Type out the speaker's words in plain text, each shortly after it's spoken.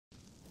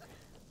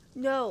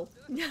No,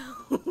 no,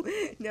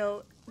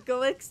 no.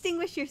 Go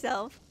extinguish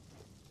yourself.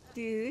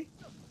 Dude.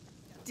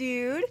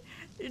 Dude.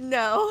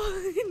 No,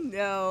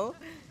 no.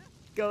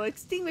 Go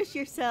extinguish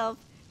yourself.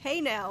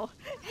 Hey now.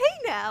 Hey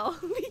now.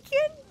 We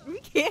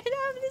can't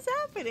have this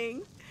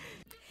happening.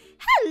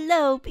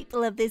 Hello,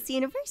 people of this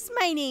universe.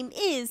 My name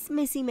is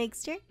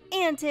MissyMegster,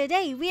 and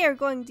today we are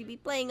going to be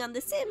playing on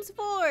The Sims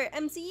 4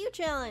 MCU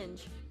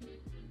Challenge.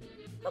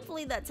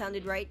 Hopefully that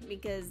sounded right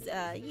because,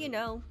 you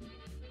know,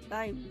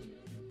 I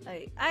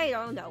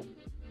don't know.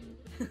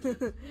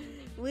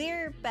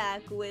 We're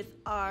back with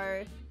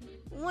our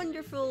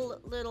wonderful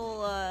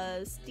little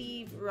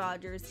Steve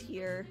Rogers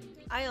here.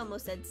 I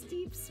almost said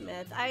Steve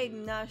Smith.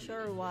 I'm not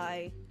sure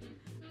why.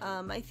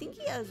 I think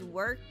he has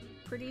work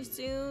pretty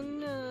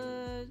soon.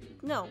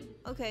 No.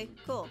 Okay,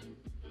 cool.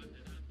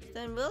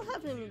 Then we'll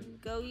have him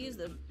go use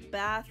the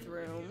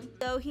bathroom.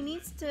 So he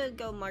needs to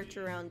go march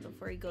around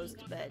before he goes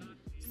to bed.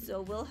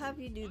 So we'll have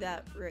you do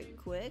that right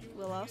quick.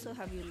 We'll also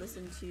have you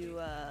listen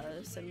to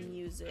some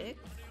music.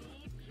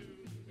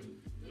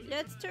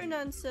 Let's turn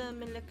on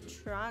some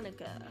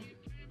electronica.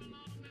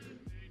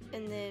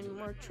 And then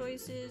more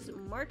choices.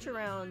 March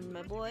around,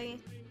 my boy.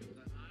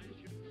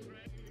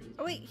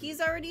 Oh wait,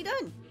 he's already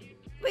done.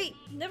 Wait,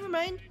 never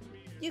mind.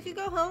 You could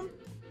go home.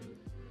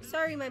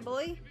 Sorry, my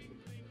boy.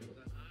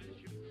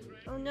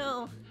 Oh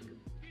no.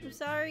 I'm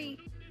sorry.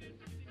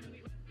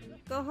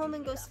 Go home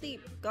and go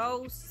sleep.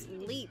 Go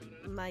sleep,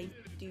 my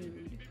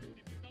dude.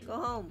 Go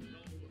home.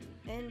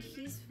 And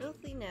he's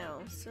filthy now,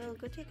 so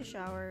go take a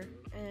shower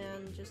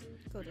and just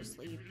go to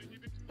sleep.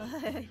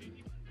 Bye.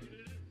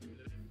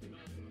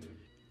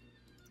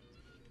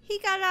 He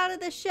got out of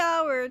the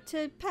shower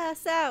to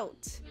pass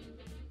out.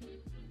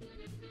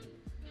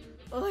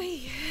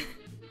 Oi.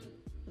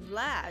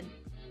 Vlad,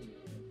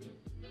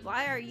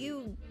 why are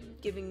you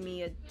giving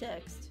me a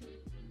text?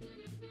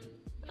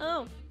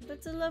 Oh,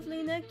 that's a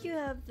lovely neck you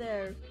have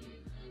there.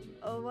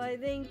 Oh, why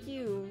thank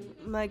you,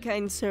 my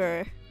kind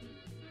sir.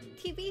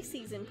 TV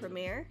season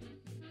premiere?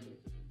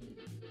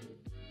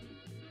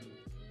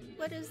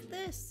 What is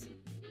this?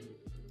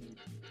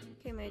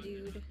 Okay, my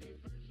dude.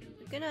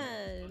 I'm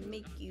gonna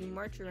make you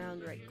march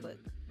around right quick.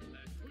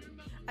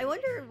 I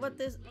wonder what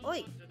this—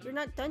 Oi, you're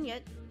not done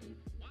yet.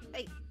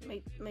 Hey,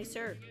 my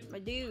sir, my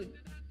dude.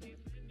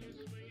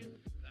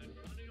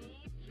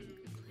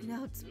 Clean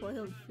out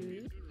spoiled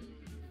food?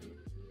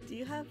 Do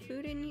you have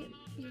food in you?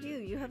 You do.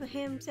 You have a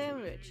ham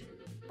sandwich.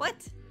 What?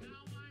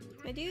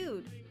 My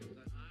dude.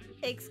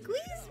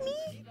 Excuse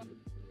me?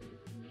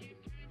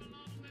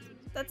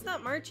 That's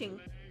not marching.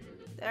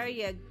 There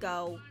you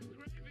go.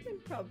 I'm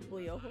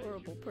probably a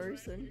horrible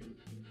person.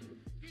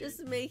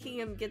 Just making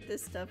him get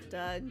this stuff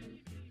done.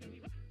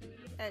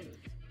 And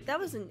that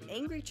was an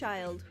angry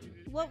child.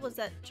 What was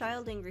that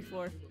child angry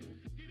for?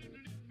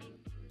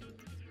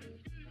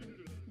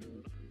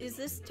 Is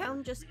this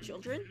town just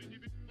children?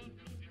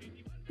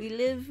 We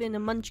live in a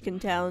munchkin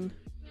town.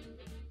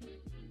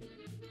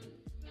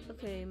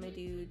 Okay, my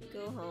dude,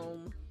 go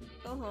home.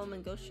 Go home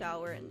and go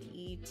shower and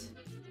eat.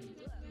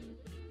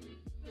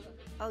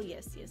 Oh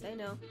yes, I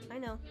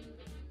know.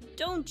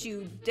 Don't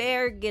you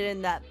dare get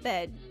in that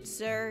bed,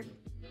 sir.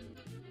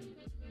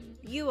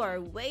 You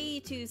are way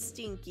too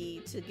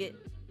stinky to get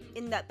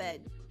in that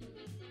bed.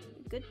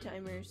 Good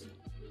timers.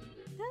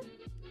 Huh?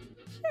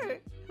 Sure,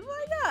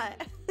 why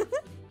not?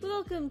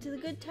 Welcome to the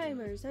Good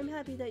Timers. I'm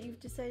happy that you've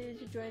decided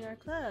to join our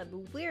club.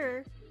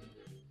 We're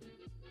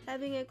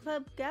having a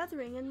club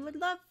gathering and would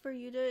love for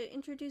you to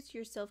introduce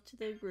yourself to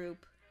the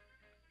group.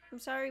 I'm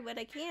sorry, but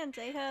I can't.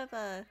 I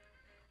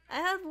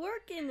have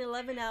work in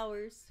 11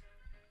 hours.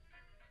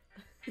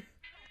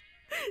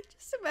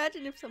 Just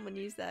imagine if someone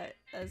used that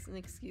as an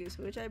excuse,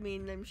 which I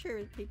mean, I'm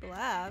sure people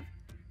have.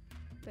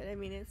 But I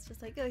mean, it's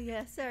just like, oh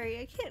yeah, sorry,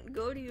 I can't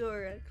go to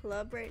your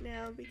club right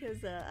now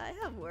because I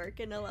have work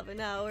in 11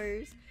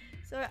 hours.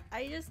 So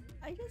I just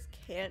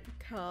can't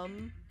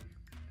come.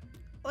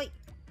 Wait.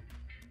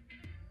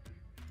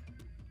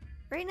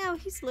 Right now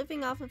he's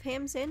living off of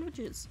ham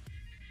sandwiches.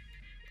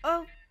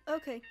 Oh,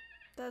 okay.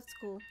 That's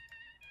cool.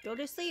 Go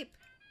to sleep.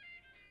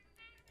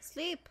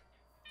 Sleep.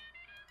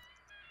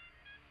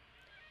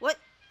 What?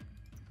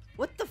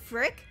 What the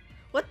frick?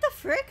 What the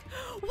frick?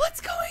 What's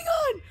going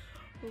on?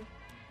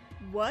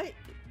 What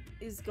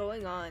is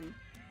going on?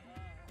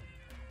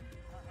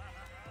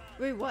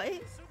 Wait, what?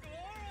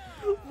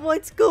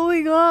 What's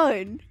going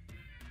on?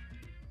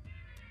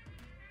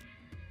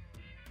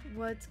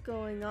 What's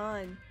going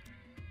on?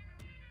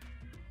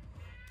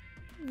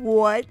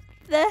 What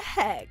the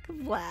heck,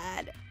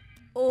 Vlad?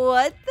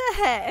 What the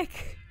heck?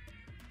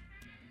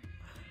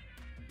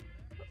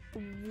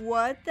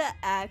 What the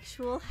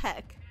actual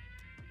heck?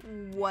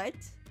 What?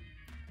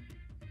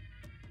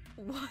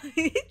 What?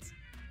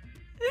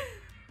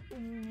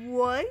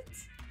 What?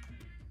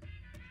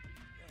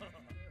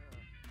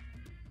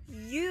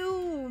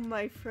 You,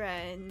 my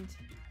friend.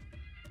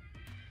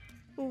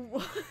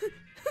 What?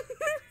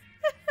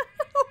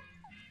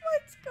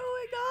 What's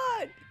going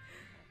on?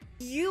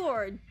 You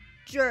are a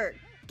jerk.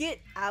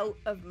 Get out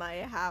of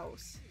my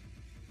house.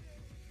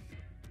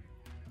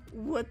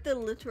 What the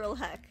literal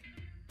heck?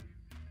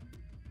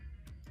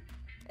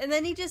 And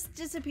then he just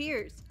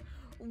disappears.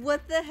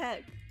 What the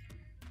heck?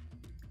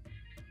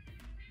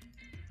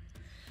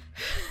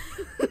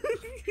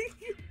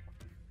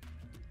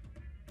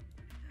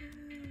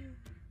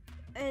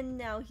 And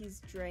now he's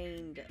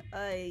drained.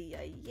 Ay,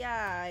 ay,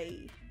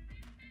 ay.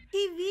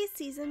 TV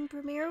season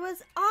premiere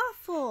was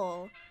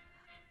awful.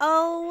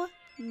 Oh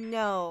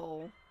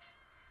no.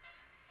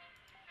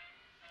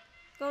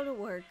 Go to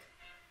work.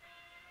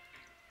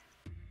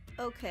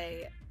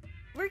 Okay.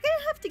 We're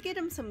gonna have to get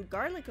him some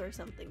garlic or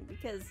something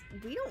because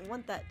we don't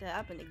want that to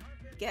happen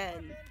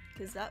again.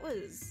 Because that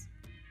was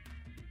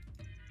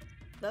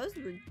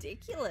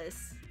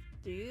ridiculous,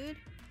 dude.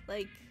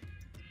 Like,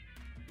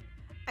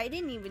 I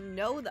didn't even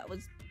know that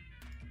was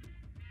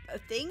a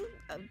thing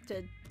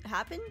to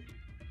happen.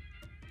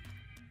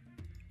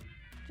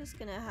 Just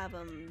gonna have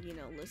him, you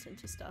know, listen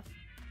to stuff.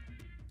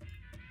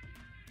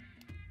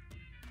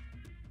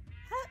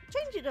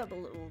 Change it up a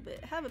little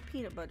bit. Have a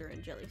peanut butter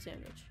and jelly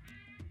sandwich.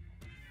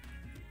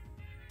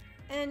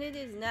 And it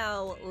is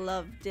now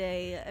love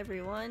day,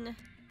 everyone.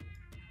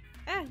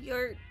 Ah,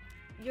 you're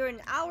an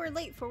hour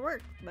late for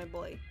work, my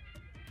boy.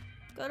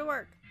 Go to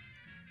work.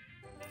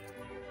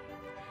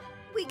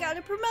 We got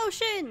a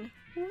promotion!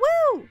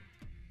 Woo!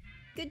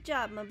 Good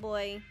job, my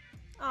boy.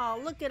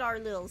 Oh, look at our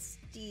little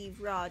Steve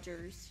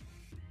Rogers.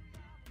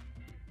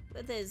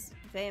 With his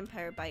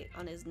vampire bite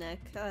on his neck.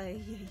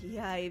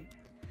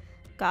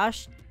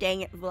 Gosh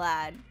dang it,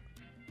 Vlad.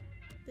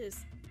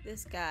 This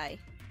guy.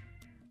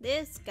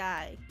 This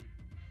guy.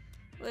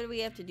 What do we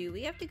have to do?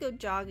 We have to go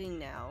jogging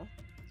now.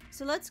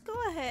 So let's go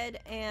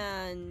ahead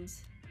and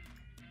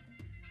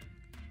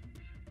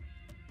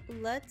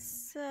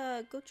let's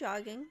go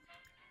jogging.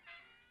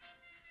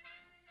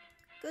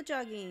 Go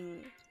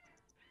jogging.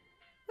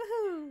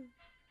 Woohoo!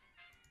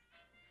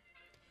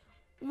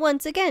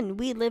 Once again,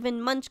 we live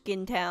in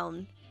Munchkin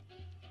Town.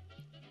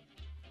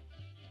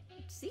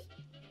 See?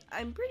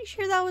 I'm pretty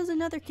sure that was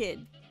another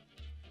kid.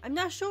 I'm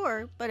not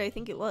sure, but I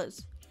think it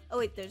was. Oh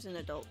wait, there's an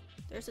adult.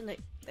 There's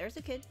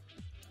a kid.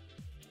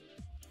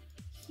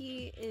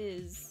 He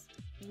is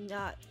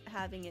not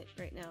having it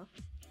right now.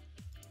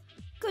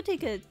 Go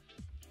take a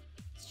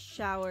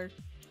shower.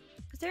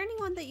 Is there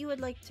anyone that you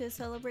would like to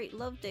celebrate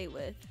Love Day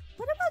with?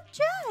 What about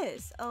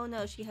Jess? Oh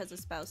no, she has a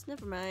spouse.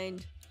 Never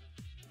mind.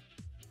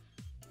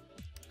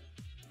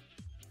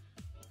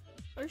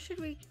 Or should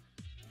we?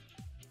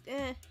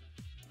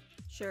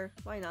 Sure,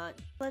 why not?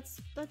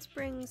 Let's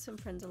bring some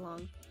friends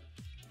along.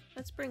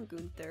 Let's bring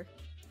Gunther.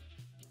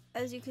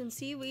 As you can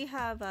see, we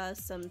have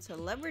some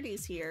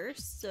celebrities here,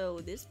 so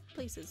this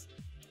place is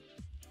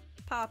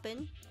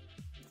poppin'.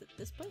 Is it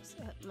this place?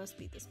 It must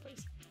be this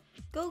place.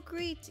 Go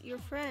greet your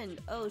friend.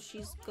 Oh,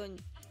 she's going.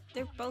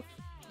 They're both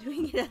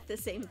doing it at the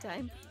same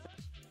time.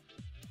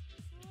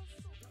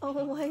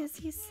 Oh, why is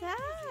he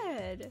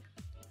sad?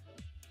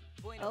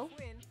 Oh.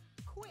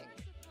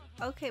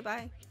 Okay,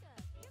 bye.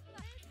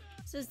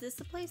 So is this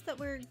the place that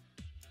we're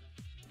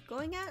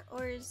going at,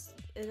 or is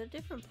it a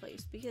different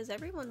place? Because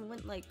everyone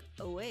went like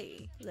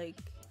away. Like,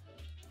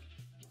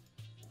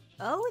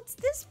 oh, it's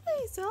this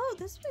place. Oh,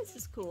 this place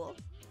is cool.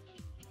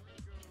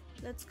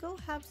 Let's go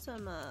have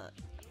some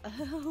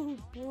oh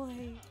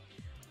boy.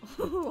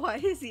 Why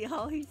does he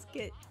always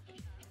get?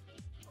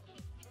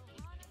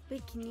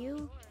 Wait, can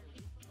you?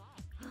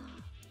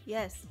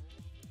 Yes.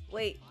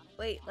 Wait,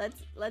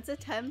 let's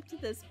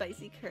attempt the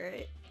spicy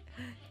current.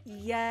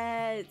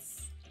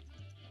 Yes.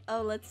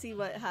 Oh, let's see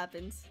what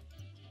happens.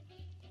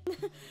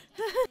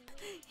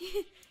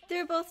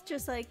 They're both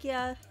just like,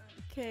 yeah,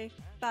 okay,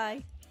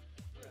 bye.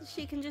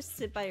 She can just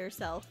sit by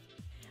herself.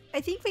 I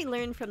think we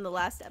learned from the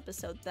last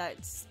episode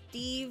that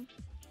Steve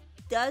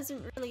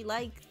doesn't really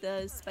like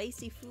the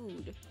spicy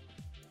food.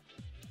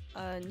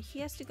 And he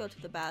has to go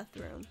to the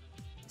bathroom.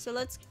 So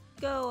let's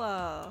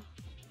go,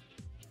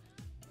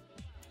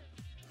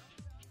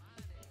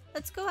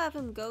 let's go have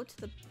him go to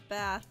the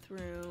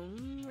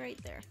bathroom right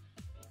there.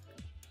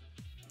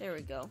 There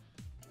we go.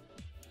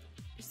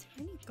 Is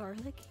there any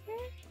garlic here?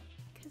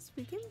 Because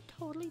we can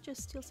totally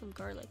just steal some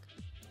garlic.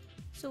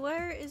 So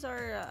where is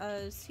our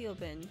seal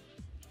bin?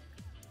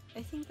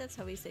 I think that's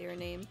how we say her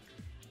name.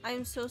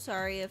 I'm so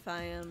sorry if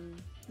I am,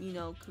 you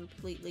know,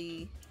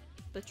 completely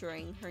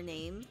butchering her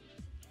name.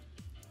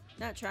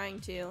 Not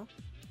trying to.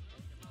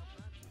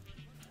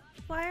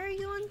 Why are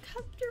you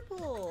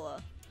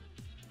uncomfortable?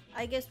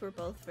 I guess we're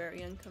both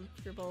very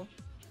uncomfortable.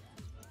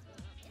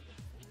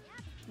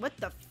 What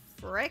the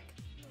frick?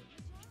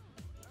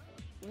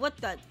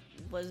 What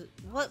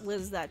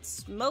was that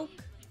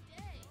smoke?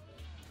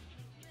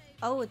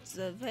 Oh, it's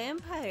a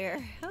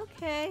vampire.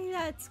 Okay,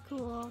 that's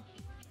cool.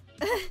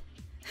 We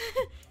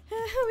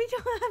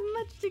don't have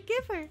much to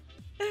give her.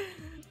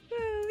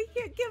 We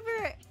can't give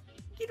her.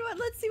 You know what?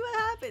 Let's see what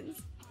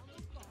happens.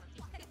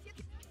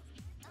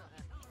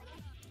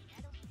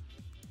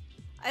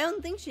 I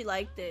don't think she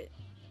liked it.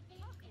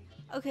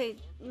 Okay,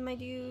 my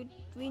dude,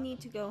 we need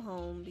to go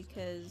home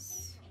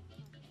because...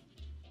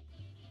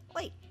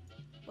 Wait.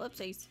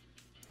 Whoopsies.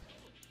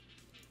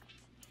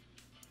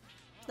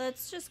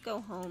 let's just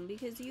go home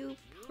because you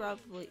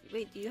probably...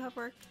 Wait, do you have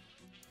work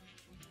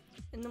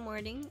in the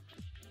morning?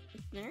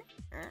 No!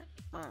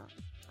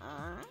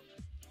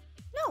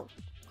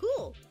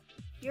 Cool!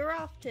 You're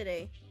off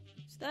today.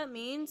 So that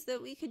means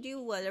that we could do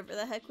whatever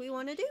the heck we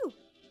want to do.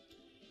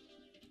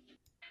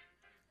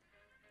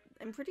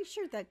 I'm pretty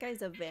sure that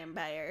guy's a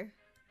vampire.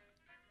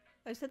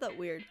 I said that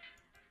weird.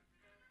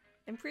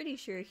 I'm pretty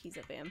sure he's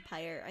a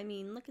vampire. I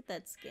mean, look at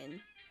that skin.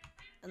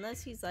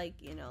 Unless he's like,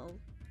 you know,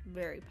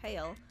 very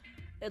pale.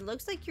 It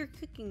looks like you're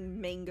cooking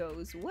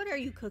mangoes. What are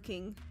you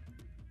cooking?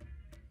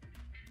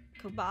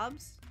 Kebabs?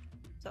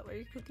 Is that what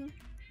you're cooking?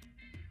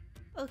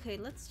 Okay,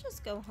 let's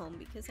just go home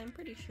because I'm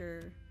pretty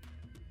sure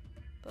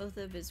both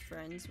of his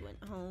friends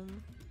went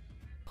home.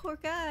 Poor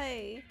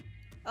guy!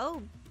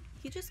 Oh,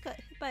 he just got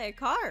hit by a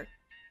car.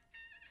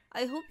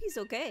 I hope he's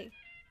okay.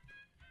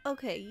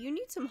 Okay, you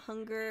need some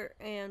hunger,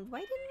 and why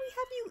didn't we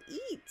have you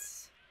eat?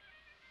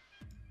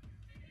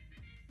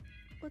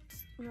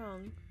 What's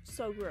wrong?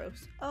 So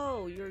gross.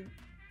 Oh, you're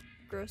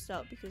grossed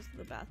out because of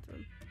the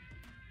bathroom.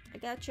 I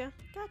gotcha.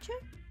 Gotcha.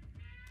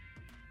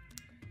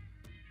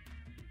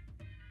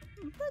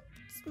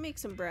 Let's make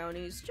some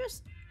brownies,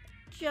 just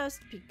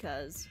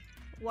because.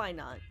 Why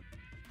not?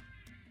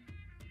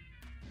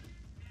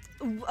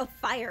 A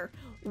fire.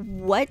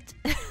 What?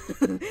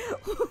 What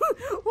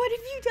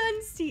have you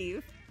done,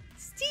 Steve?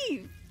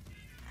 Steve!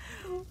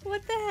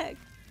 What the heck?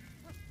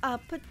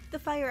 Put the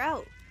fire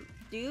out.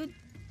 Dude.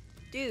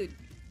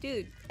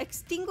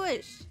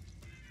 Extinguish!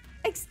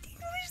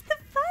 Extinguish the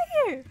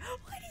fire!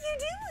 What are you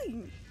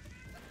doing?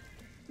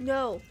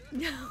 No.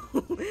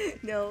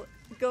 No.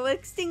 Go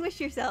extinguish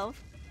yourself.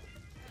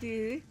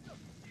 Dude.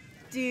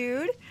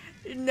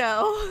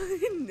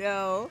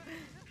 No.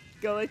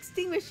 Go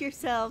extinguish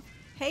yourself.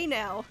 Hey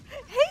now.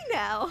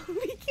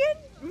 We can't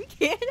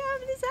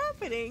have this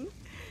happening.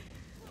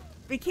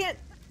 We can't.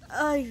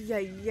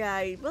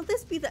 Ay. Will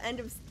this be the end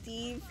of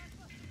Steve?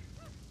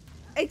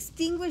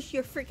 Extinguish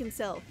your freaking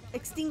self.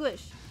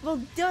 Extinguish.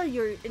 Well, duh,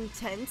 you're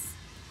intense.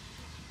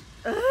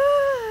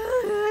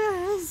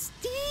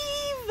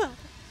 Steve!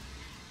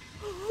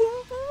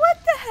 What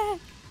the heck?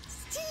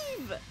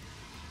 Steve!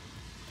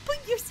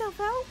 Put yourself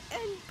out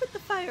and put the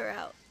fire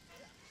out.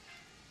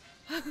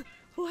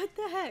 What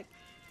the heck?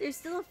 There's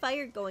still a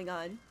fire going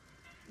on.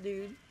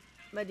 Dude.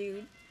 My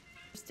dude.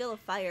 There's still a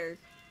fire.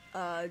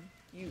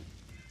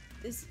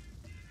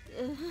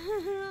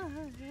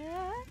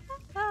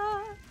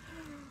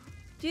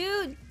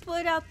 Dude,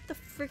 put out the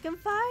freaking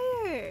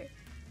fire!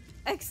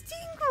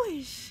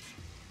 Extinguish!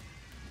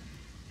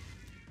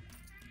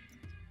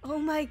 Oh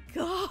my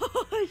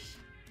gosh!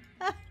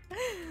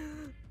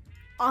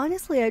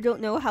 Honestly, I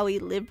don't know how he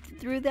lived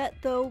through that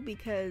though,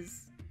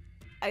 because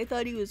I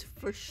thought he was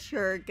for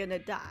sure gonna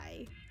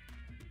die.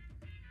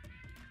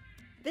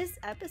 This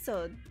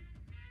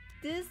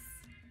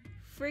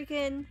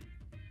freaking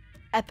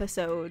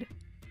episode.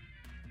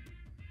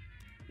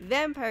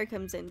 Vampire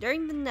comes in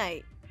during the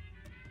night.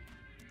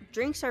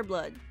 Drinks our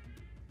blood.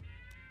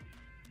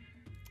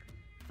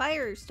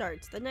 Fire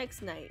starts the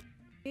next night.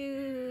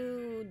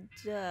 Dude.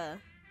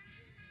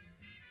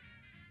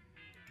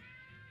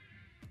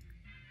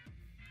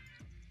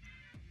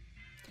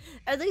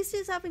 At least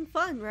he's having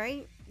fun,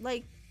 right?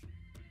 Like,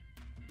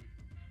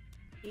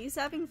 he's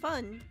having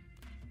fun.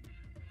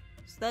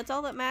 So that's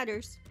all that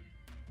matters.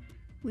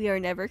 We are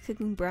never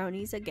cooking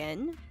brownies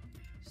again.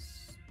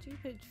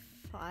 Stupid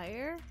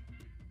fire.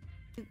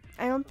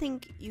 I don't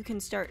think you can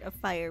start a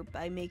fire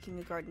by making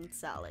a garden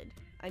salad.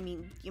 I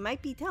mean, you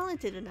might be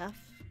talented enough,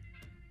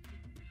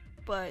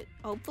 but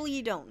hopefully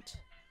you don't.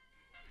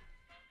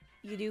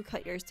 You do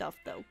cut yourself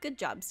though. Good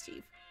job,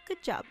 Steve.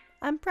 Good job.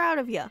 I'm proud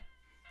of you.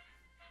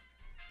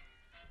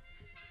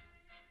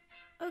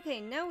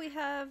 Okay, now we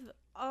have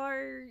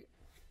our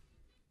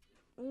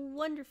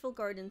wonderful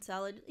garden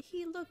salad.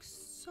 He looks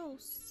so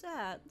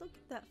sad. Look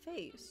at that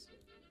face.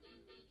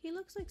 He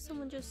looks like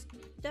someone just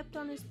stepped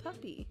on his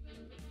puppy.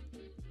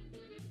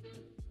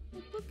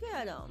 Look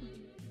at him.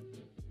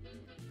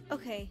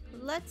 Okay,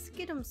 let's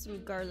get him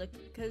some garlic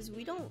because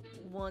we don't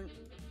want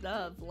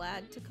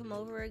Vlad to come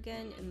over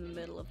again in the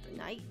middle of the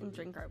night and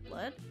drink our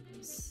blood.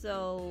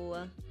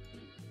 So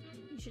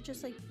we should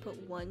just like put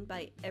one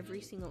by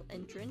every single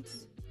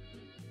entrance.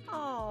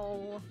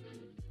 Oh.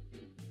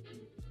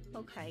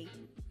 Okay.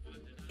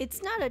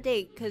 It's not a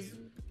date because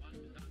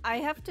I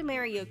have to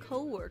marry a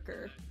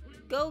co-worker.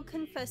 Go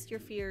confess your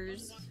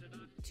fears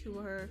to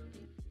her.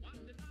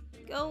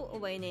 Go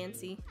away,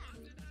 Nancy.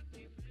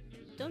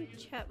 Don't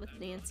chat with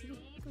Nancy.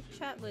 Go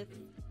chat with...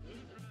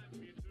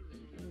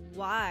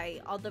 Why?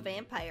 All the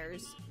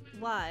vampires.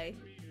 Why?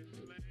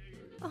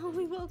 Oh,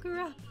 we woke her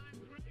up.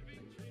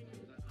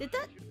 Did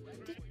that...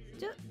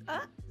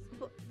 I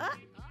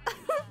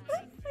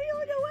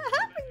don't know what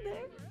happened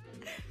there.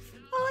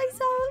 All I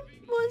saw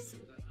was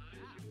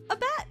a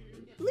bat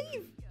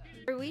leave.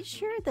 Are we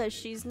sure that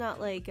she's not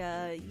like,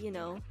 you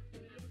know,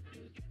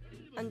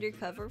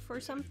 undercover for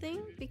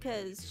something?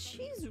 Because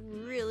she's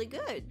really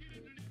good.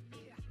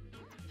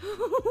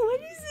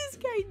 What is this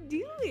guy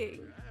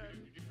doing?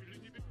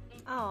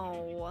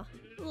 Oh,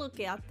 Look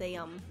at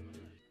them.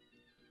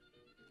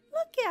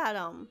 Look at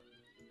them.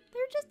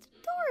 They're just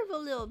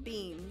adorable little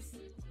beans.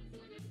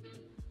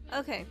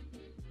 Okay.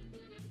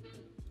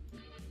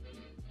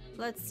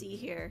 Let's see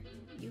here.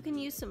 You can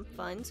use some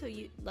fun, so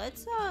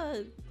let's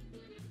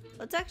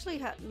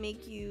actually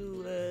make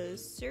you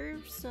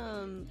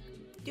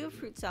do a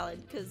fruit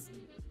salad, because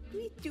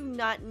we do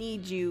not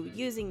need you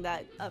using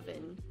that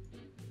oven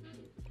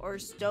or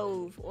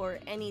stove or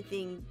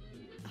anything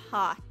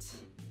hot.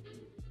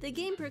 The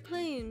game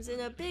proclaims in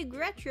a big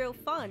retro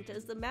font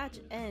as the match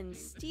ends,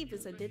 Steve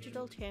is a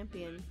digital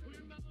champion.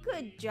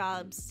 Good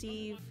job,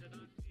 Steve.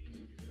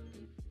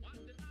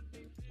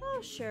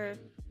 Oh, sure.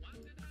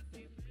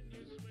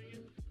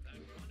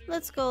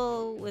 Let's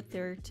go with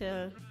her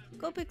to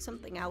go pick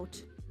something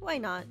out. Why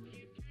not?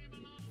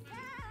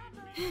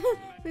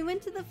 We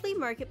went to the flea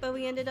market, but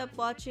we ended up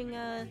watching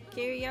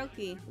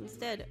karaoke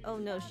instead. Oh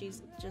no,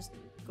 she's just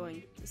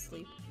going to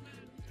sleep.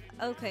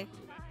 Okay.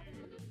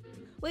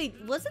 Wait,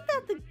 wasn't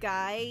that the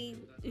guy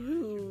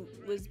who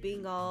was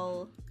being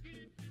all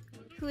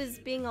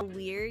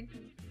weird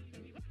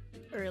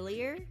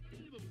earlier?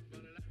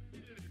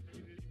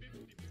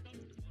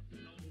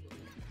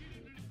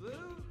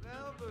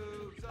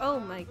 Oh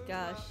my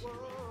gosh.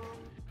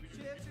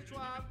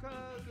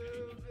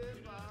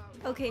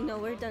 Okay, no,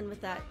 we're done with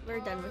that.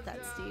 We're done with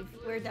that, Steve.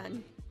 We're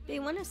done. They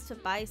want us to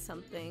buy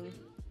something.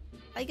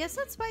 I guess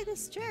let's buy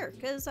this chair,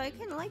 because I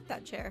kind of like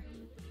that chair.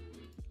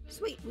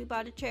 Sweet, we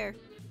bought a chair.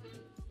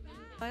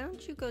 Why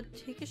don't you go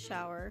take a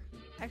shower?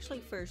 Actually,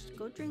 first,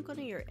 go drink one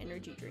of your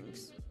energy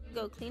drinks.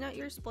 Go clean out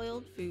your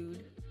spoiled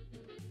food.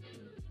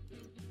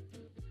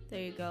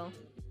 There you go.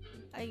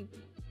 I'm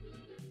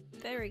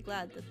very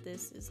glad that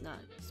this is not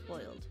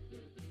spoiled.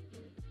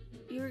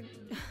 You're...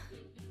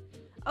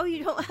 Oh,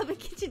 you don't have a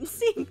kitchen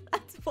sink,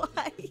 that's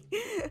why.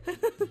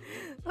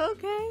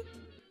 Okay.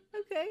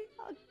 Okay,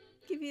 I'll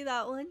give you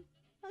that one.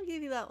 I'll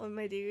give you that one,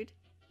 my dude.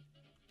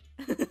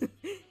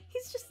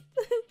 He's just...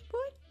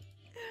 What?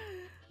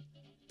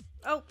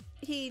 Oh,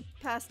 he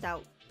passed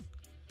out.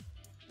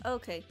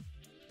 Okay.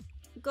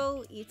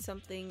 Go eat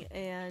something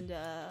and,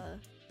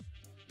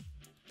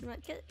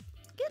 get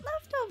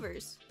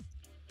leftovers.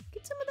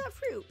 Get some of that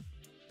fruit.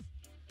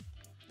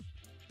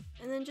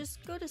 And then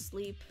just go to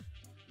sleep.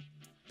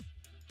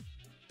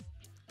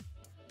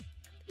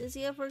 Does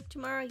he have work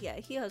tomorrow? Yeah,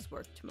 he has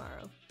work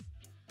tomorrow.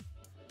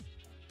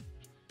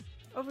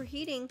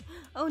 Overheating?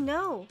 Oh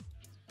no!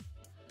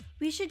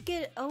 We should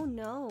get... Oh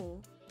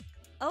no.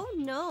 Oh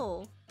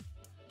no!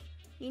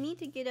 We need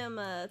to get him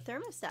a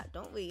thermostat,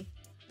 don't we?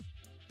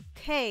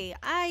 Okay,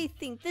 I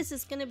think this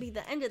is gonna be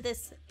the end of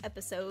this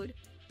episode.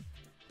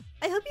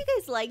 I hope you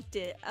guys liked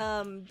it.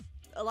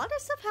 A lot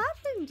of stuff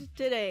happened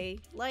today.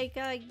 Like,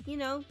 you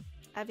know,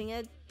 having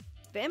a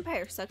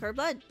vampire suck our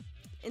blood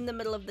in the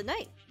middle of the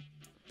night.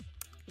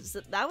 So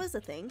that was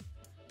a thing.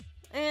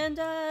 And,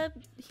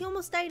 he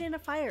almost died in a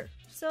fire.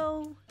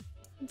 So,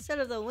 instead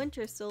of the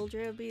winter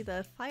soldier, it'll be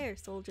the fire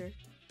soldier.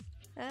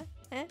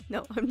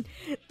 No,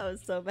 that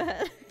was so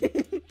bad.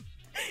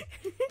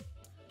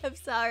 I'm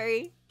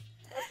sorry.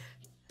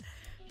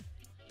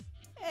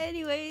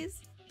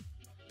 Anyways,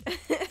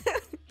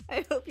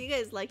 I hope you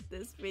guys liked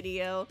this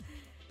video.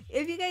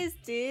 If you guys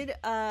did,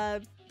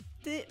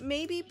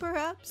 maybe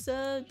perhaps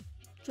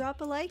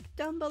drop a like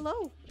down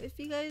below if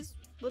you guys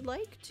would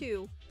like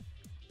to.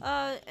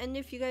 And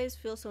if you guys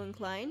feel so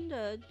inclined,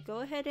 go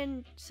ahead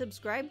and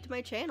subscribe to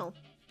my channel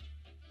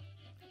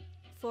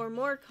for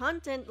more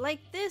content like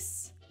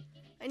this.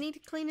 I need to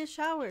clean a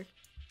shower.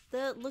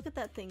 Look at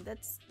that thing.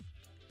 That's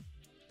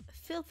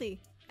filthy.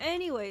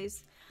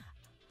 Anyways,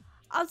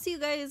 I'll see you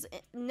guys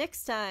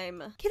next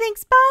time. Okay,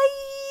 thanks.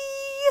 Bye!